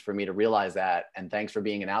approach for me to realize that. And thanks for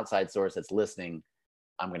being an outside source that's listening.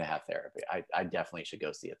 I'm going to have therapy. I definitely should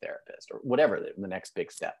go see a therapist, or whatever the next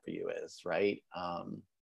big step for you is, right?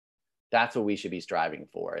 That's what we should be striving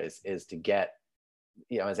for, is to get,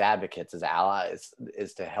 you know, as advocates, as allies,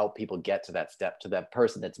 is to help people get to that step, to that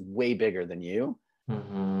person that's way bigger than you,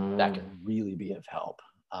 that can really be of help.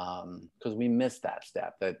 Because we miss that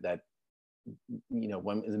step, that you know,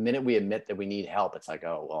 when the minute we admit that we need help, it's like,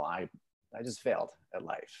 oh, well, I just failed at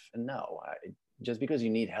life. And no, just because you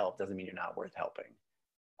need help doesn't mean you're not worth helping.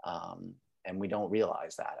 And we don't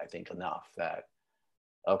realize that, I think, enough, that,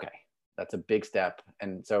 okay, that's a big step.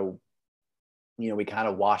 And so, you know, we kind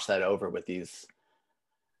of wash that over with these,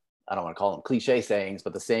 I don't want to call them cliche sayings,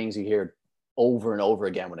 but the sayings you hear over and over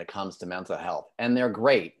again when it comes to mental health. And they're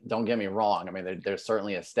great. Don't get me wrong. I mean, there's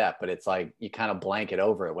certainly a step, but it's like you kind of blanket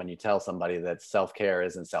over it when you tell somebody that self-care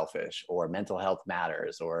isn't selfish, or mental health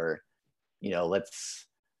matters, or, you know, let's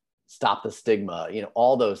stop the stigma, you know,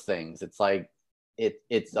 all those things. It's like,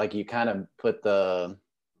 it's like you kind of put the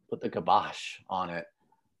kibosh on it,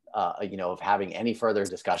 you know, of having any further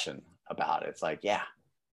discussion about it. It's like, yeah,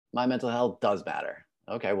 my mental health does matter.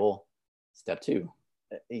 Okay, well, step 2,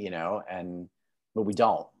 you know, but we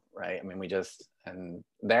don't, right? I mean, we just, and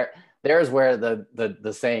there's where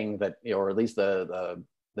the saying that, you know, or at least the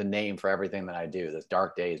name for everything that I do, this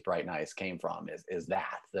dark days, bright nights, came from, is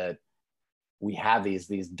that we have these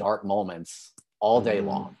dark moments all day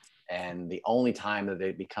long. And the only time that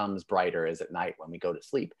it becomes brighter is at night when we go to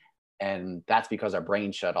sleep. And that's because our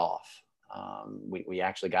brain shut off. We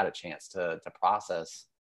actually got a chance to process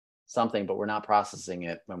something, but we're not processing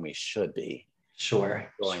it when we should be during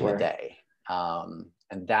the day.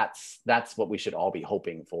 And that's what we should all be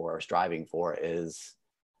hoping for, or striving for, is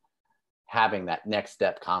having that next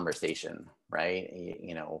step conversation, right?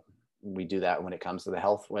 You know, we do that when it comes to the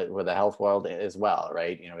health, with the health world as well,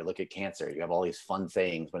 right? You know, we look at cancer, you have all these fun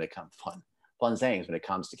sayings when it comes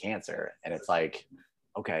to cancer. And it's like,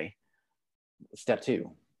 okay, step 2.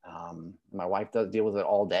 My wife does deal with it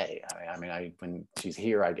all day. I mean, when she's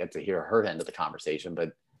here, I get to hear her end of the conversation,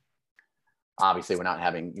 but obviously we're not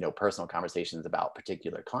having, you know, personal conversations about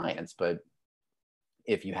particular clients. But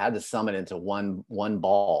if you had to sum it into one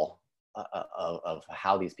ball of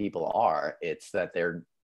how these people are. It's that they're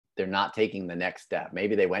not taking the next step.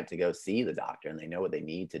 Maybe they went to go see the doctor and they know what they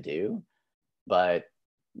need to do, but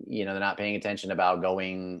they're not paying attention about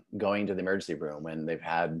going to the emergency room when they've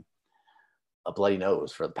had a bloody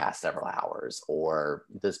nose for the past several hours, or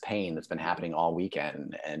this pain that's been happening all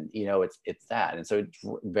weekend. And it's that. And so it's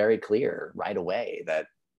very clear right away that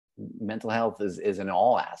mental health is in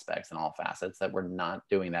all aspects and all facets, that we're not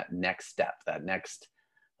doing that next step, that next,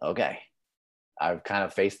 okay, I've kind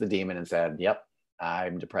of faced the demon and said, yep,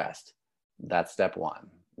 I'm depressed. That's step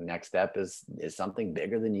one. Next step is something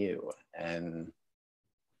bigger than you, and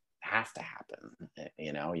has to happen.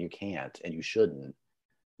 You can't and you shouldn't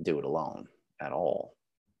do it alone at all.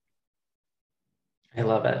 I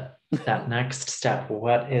love it. That next step.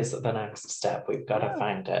 What is the next step? We've got to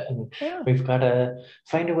find it. And we've got to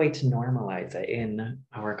find a way to normalize it in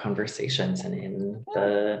our conversations and in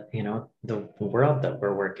the world that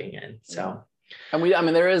we're working in. So, and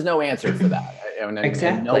there is no answer for that. Exactly.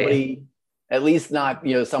 And nobody, at least not,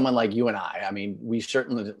 someone like you and I mean, we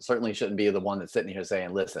certainly shouldn't be the one that's sitting here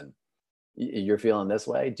saying, listen, you're feeling this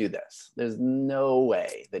way, do this. There's no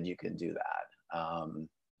way that you can do that.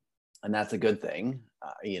 And that's a good thing.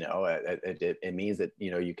 It means that,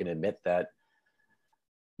 you can admit that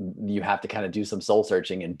you have to kind of do some soul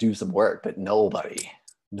searching and do some work, but nobody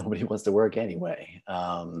wants to work anyway.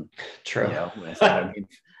 True.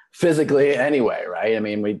 Physically anyway, right?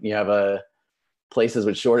 You have places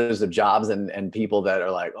with shortages of jobs and people that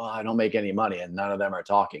are like, oh, I don't make any money, and none of them are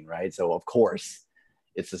talking, right? So of course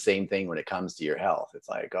it's the same thing when it comes to your health. It's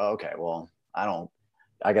like, oh, okay, well,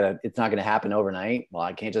 it's not going to happen overnight. Well,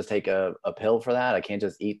 I can't just take a pill for that. I can't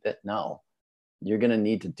just eat that. No, you're going to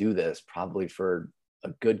need to do this probably for a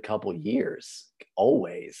good couple years,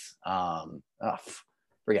 always.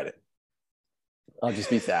 Forget it. I'll just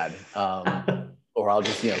be sad. Or I'll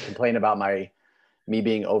just, complain about me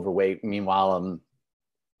being overweight. Meanwhile, I'm,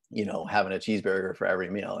 having a cheeseburger for every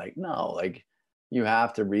meal. Like, no, like you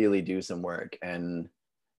have to really do some work. And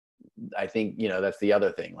I think, that's the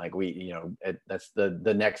other thing. Like that's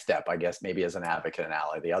the next step, I guess, maybe as an advocate and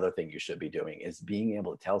ally. The other thing you should be doing is being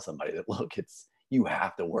able to tell somebody that, look, you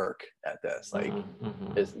have to work at this. Like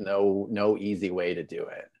there's no easy way to do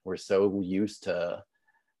it. We're so used to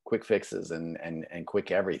quick fixes and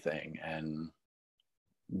quick everything. And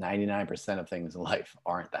 99% of things in life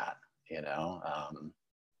aren't that, and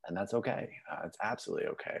that's okay. It's absolutely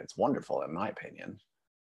okay. It's wonderful, in my opinion.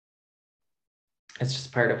 It's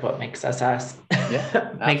just part of what makes us us.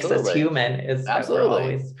 Yeah, makes us human, is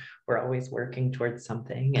absolutely. that we're always working towards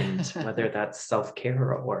something, and whether that's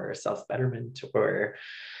self-care or self-betterment or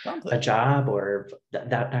something, a job or that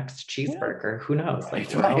next cheeseburger, who knows?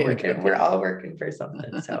 Like we're all working for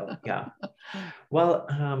something. So yeah. Well,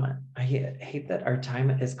 I hate that our time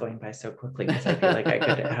is going by so quickly, because I feel like I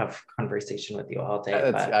could have conversation with you all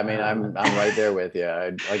day. But, I'm right there with you.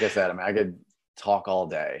 Like I said, I could talk all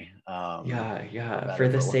day. Yeah. For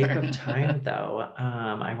the sake of time, though,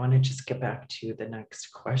 I want to just get back to the next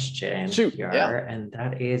question here, and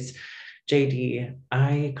that is, JD,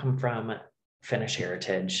 I come from Finnish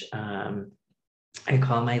heritage. I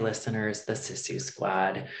call my listeners the Sisu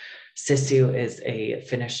Squad. Sisu is a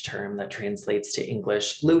Finnish term that translates to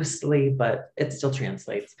English loosely, but it still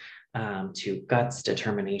translates to guts,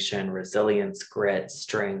 determination, resilience, grit,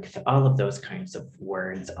 strength, all of those kinds of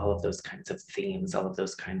words, all of those kinds of themes, all of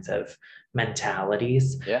those kinds of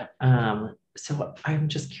mentalities. Yeah. So I'm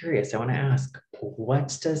just curious. I want to ask,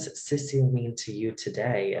 what does Sisu mean to you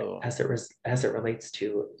today as it relates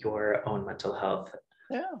to your own mental health?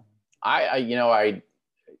 Yeah.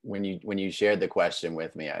 When you shared the question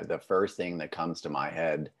with me, the first thing that comes to my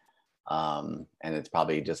head, and it's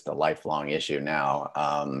probably just a lifelong issue now,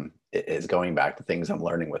 is going back to things I'm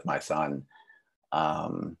learning with my son.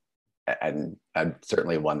 And I'm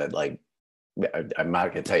certainly one that, like, I'm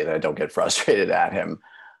not going to tell you that I don't get frustrated at him.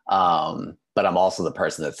 But I'm also the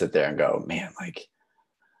person that sit there and go, man, like,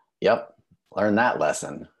 yep, learn that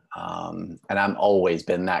lesson. And I've always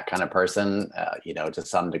been that kind of person, to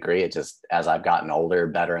some degree. It just, as I've gotten older,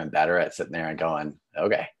 better and better at sitting there and going,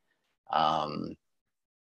 okay. I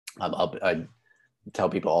tell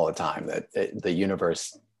people all the time that the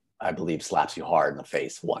universe, I believe, slaps you hard in the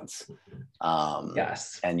face once.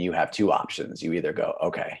 Yes. And you have two options. You either go,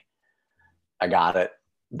 okay, I got it.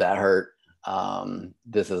 That hurt.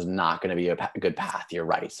 This is not going to be a good path. You're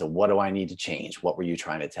right. So what do I need to change? What were you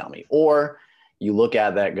trying to tell me? Or you look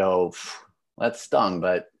at that, go, that stung,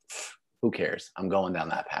 but who cares? I'm going down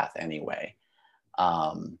that path anyway.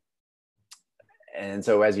 And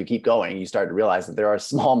so as you keep going, you start to realize that there are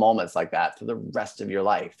small moments like that for the rest of your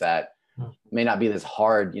life that may not be this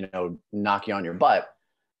hard, knock you on your butt,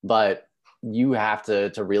 but you have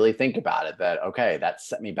to really think about it, that, okay, that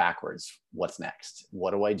set me backwards. What's next?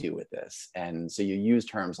 What do I do with this? And so you use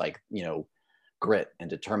terms like, grit and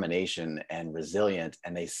determination and resilient,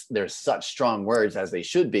 and they're such strong words, as they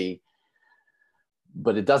should be,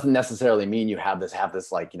 but it doesn't necessarily mean you have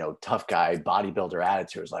this like, tough guy bodybuilder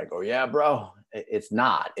attitude. It's like, oh yeah, bro. It's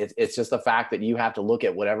not. It's just the fact that you have to look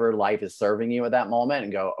at whatever life is serving you at that moment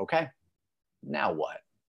and go, okay, now what?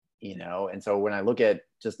 And so when I look at,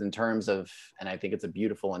 just in terms of, and I think it's a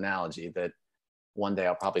beautiful analogy that one day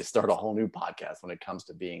I'll probably start a whole new podcast when it comes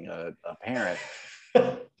to being a parent,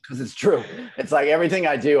 because it's true. It's like everything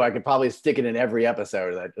I do, I could probably stick it in every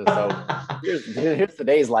episode. So here's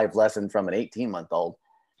today's life lesson from an 18-month-old.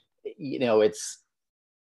 It's,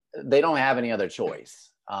 they don't have any other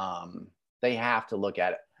choice. They have to look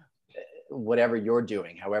at whatever you're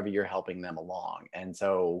doing, however you're helping them along. And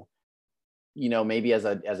so, maybe as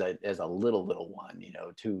a little one,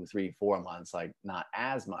 2, 3, 4 months, like not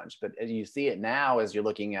as much, but as you see it now, as you're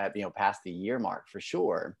looking at, past the year mark, for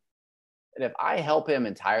sure. And if I help him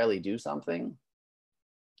entirely do something,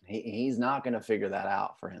 he's not going to figure that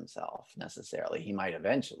out for himself necessarily. He might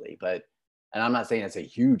eventually, and I'm not saying it's a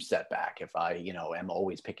huge setback if I, am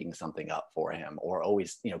always picking something up for him, or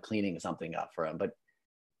always, cleaning something up for him. But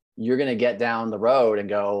you're going to get down the road and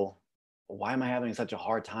go, why am I having such a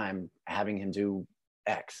hard time having him do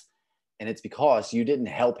X? And it's because you didn't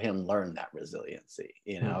help him learn that resiliency.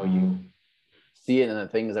 You see it in the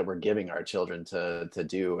things that we're giving our children to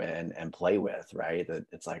do and play with, right? That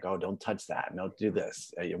it's like, oh, don't touch that. Don't do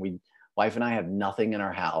this. Wife and I have nothing in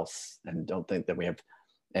our house, and don't think that we have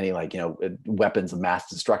any weapons of mass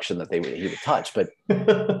destruction that he would touch, but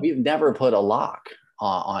we've never put a lock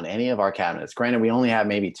on any of our cabinets. Granted, we only have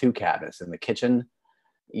maybe 2 cabinets in the kitchen.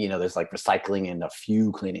 There's like recycling and a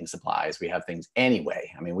few cleaning supplies. We have things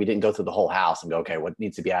anyway. I mean, we didn't go through the whole house and go, okay, what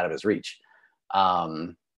needs to be out of his reach?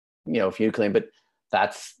 A few clean, but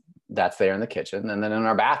that's there in the kitchen. And then in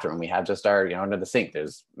our bathroom, we have just our, under the sink,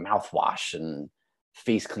 there's mouthwash and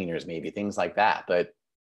face cleaners, maybe things like that. But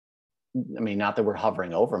I mean, not that we're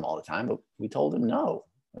hovering over him all the time, but we told him, no,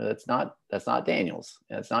 that's not Daniel's.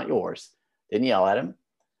 That's not yours. Didn't yell at him,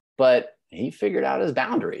 but he figured out his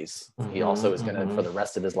boundaries. He also is going to, for the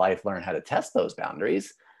rest of his life, learn how to test those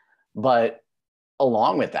boundaries. But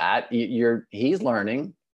along with that, he's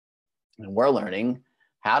learning, and we're learning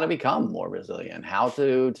how to become more resilient, how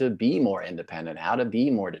to be more independent, how to be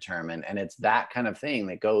more determined. And it's that kind of thing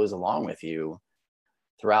that goes along with you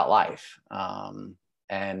throughout life.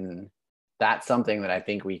 And that's something that I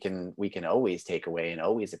think we can always take away and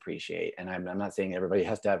always appreciate. And I'm not saying everybody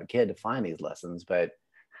has to have a kid to find these lessons, but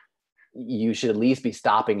you should at least be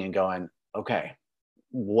stopping and going, okay,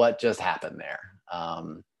 what just happened there?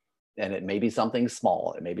 And it may be something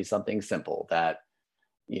small. It may be something simple that,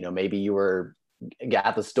 maybe you were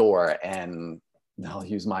at the store, and I'll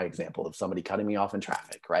use my example of somebody cutting me off in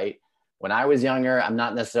traffic, right? When I was younger, I'm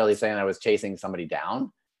not necessarily saying I was chasing somebody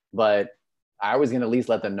down, but I was going to at least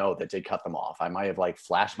let them know that to cut them off. I might have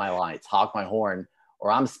flashed my lights, honked my horn,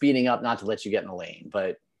 or I'm speeding up not to let you get in the lane.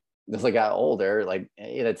 But as I got older,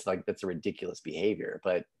 that's a ridiculous behavior.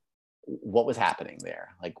 But what was happening there?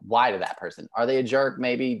 Why did that person? Are they a jerk?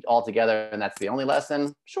 Maybe altogether, and that's the only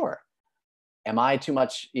lesson? Sure. Am I too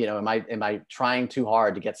much? Am I trying too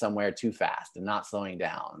hard to get somewhere too fast and not slowing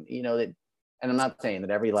down? And I'm not saying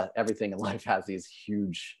that everything in life has these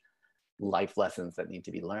huge life lessons that need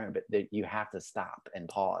to be learned, but you have to stop and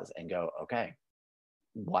pause and go, okay,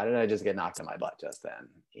 why did I just get knocked on my butt just then?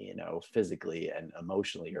 Physically and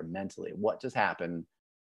emotionally or mentally, what just happened,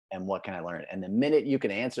 and what can I learn? And the minute you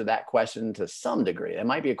can answer that question to some degree, it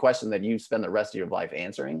might be a question that you spend the rest of your life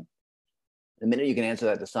answering. The minute you can answer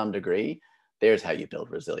that to some degree, there's how you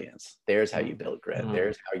build resilience. There's how you build grit.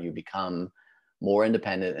 There's how you become more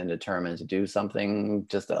independent and determined to do something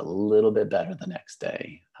just a little bit better the next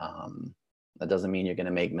day. That doesn't mean you're going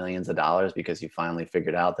to make millions of dollars because you finally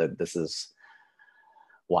figured out that this is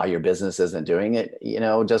why your business isn't doing it,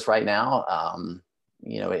 just right now.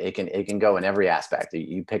 It can go in every aspect.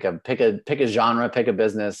 You pick a genre, pick a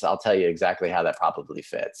business. I'll tell you exactly how that probably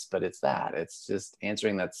fits, but it's just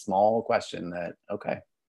answering that small question that, okay,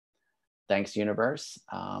 thanks universe,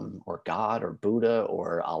 or God or Buddha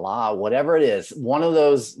or Allah, whatever it is, one of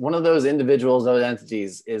those individuals, those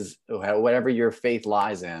entities, is whatever your faith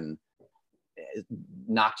lies in,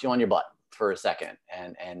 knocked you on your butt for a second,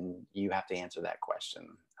 and you have to answer that question.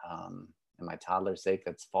 And my toddler's sake,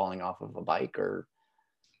 that's falling off of a bike or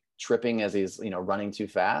tripping as he's running too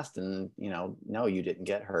fast, and no, you didn't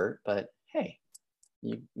get hurt, but hey,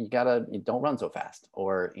 you don't run so fast,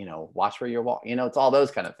 or, watch where you're walking, it's all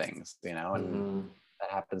those kind of things, and that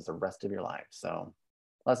happens the rest of your life. So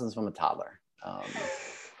lessons from a toddler,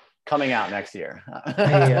 coming out next year.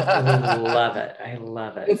 I love it. I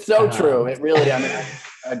love it. It's so true. It really, I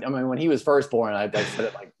mean, when he was first born, I said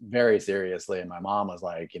it like very seriously. And my mom was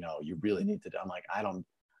like, you really need to do. I'm like, I don't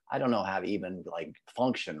know how to even like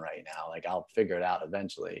function right now. Like, I'll figure it out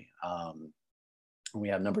eventually. We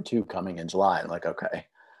have number 2 coming in July. I'm like, okay,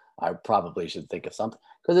 I probably should think of something,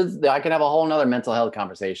 because I can have a whole nother mental health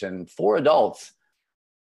conversation for adults,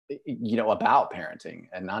 about parenting,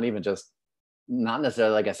 and not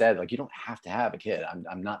necessarily, like I said, like, you don't have to have a kid.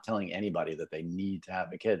 I'm not telling anybody that they need to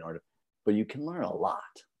have a kid in order, but you can learn a lot.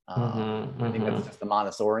 I think that's just the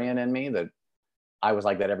Montessorian in me, that I was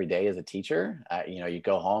like that every day as a teacher. You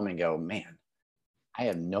go home and go, man, I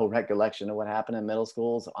have no recollection of what happened in middle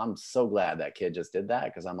school. So I'm so glad that kid just did that,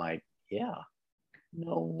 because I'm like, yeah,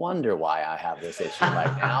 no wonder why I have this issue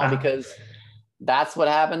right now, because that's what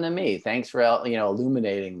happened to me. Thanks for,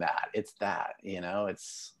 illuminating that. It's that,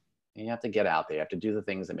 it's, you have to get out there. You have to do the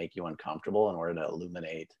things that make you uncomfortable in order to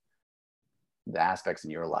illuminate the aspects in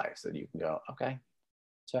your life, so that you can go, okay,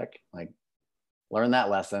 check, like, learn that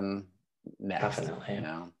lesson next. Definitely.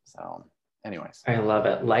 So anyways, I love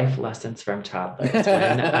it. Life lessons from toddlers.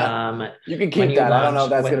 When you can keep that. I don't know if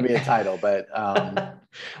that's going to be a title, but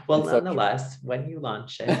well, nonetheless, when you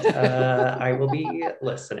launch it, I will be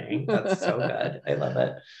listening. That's so good. I love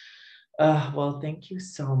it. Well, thank you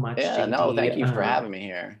so much, yeah, JD. no, thank you for having me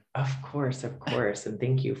here. Of course. And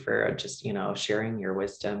thank you for just, sharing your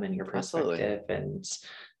wisdom and your perspective.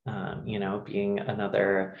 Absolutely. And being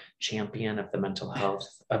another champion of the mental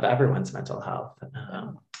health, of everyone's mental health.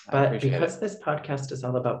 But because this podcast is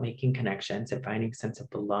all about making connections and finding a sense of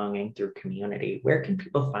belonging through community, where can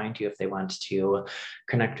people find you if they want to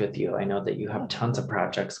connect with you? I know that you have tons of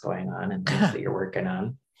projects going on and things that you're working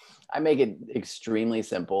on. I make it extremely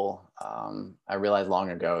simple. I realized long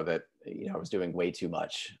ago that, I was doing way too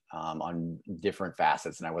much on different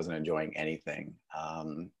facets, and I wasn't enjoying anything.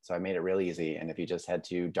 So I made it really easy. And if you just head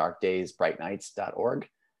to darkdaysbrightnights.org,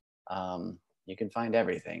 you can find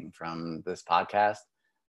everything from this podcast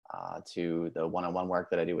to the one-on-one work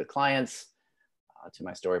that I do with clients, to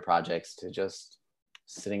my story projects, to just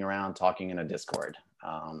sitting around talking in a Discord,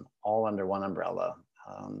 all under one umbrella.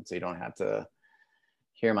 So you don't have to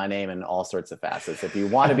hear my name in all sorts of facets. If you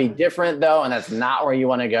want to be different, though, and that's not where you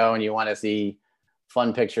want to go, and you want to see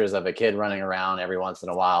fun pictures of a kid running around every once in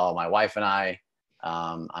a while, my wife and I'm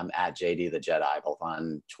at JD the Jedi, both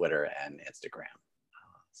on Twitter and Instagram.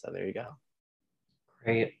 So there you go.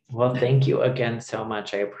 Great. Well, thank you again so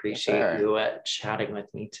much. I appreciate you chatting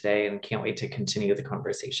with me today, and can't wait to continue the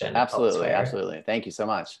conversation. Absolutely. Absolutely. Thank you so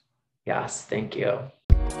much. Yes. Thank you.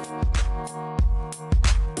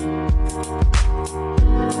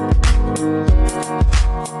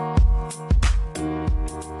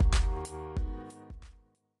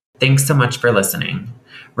 Thanks so much for listening.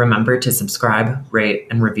 Remember to subscribe, rate,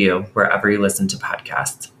 and review wherever you listen to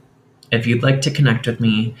podcasts. If you'd like to connect with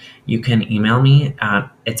me, you can email me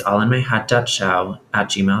at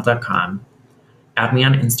it'sallinmyhead.show@gmail.com, add me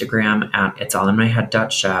on Instagram at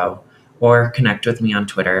it'sallinmyhead.show, or connect with me on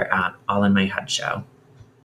Twitter at allinmyheadshow.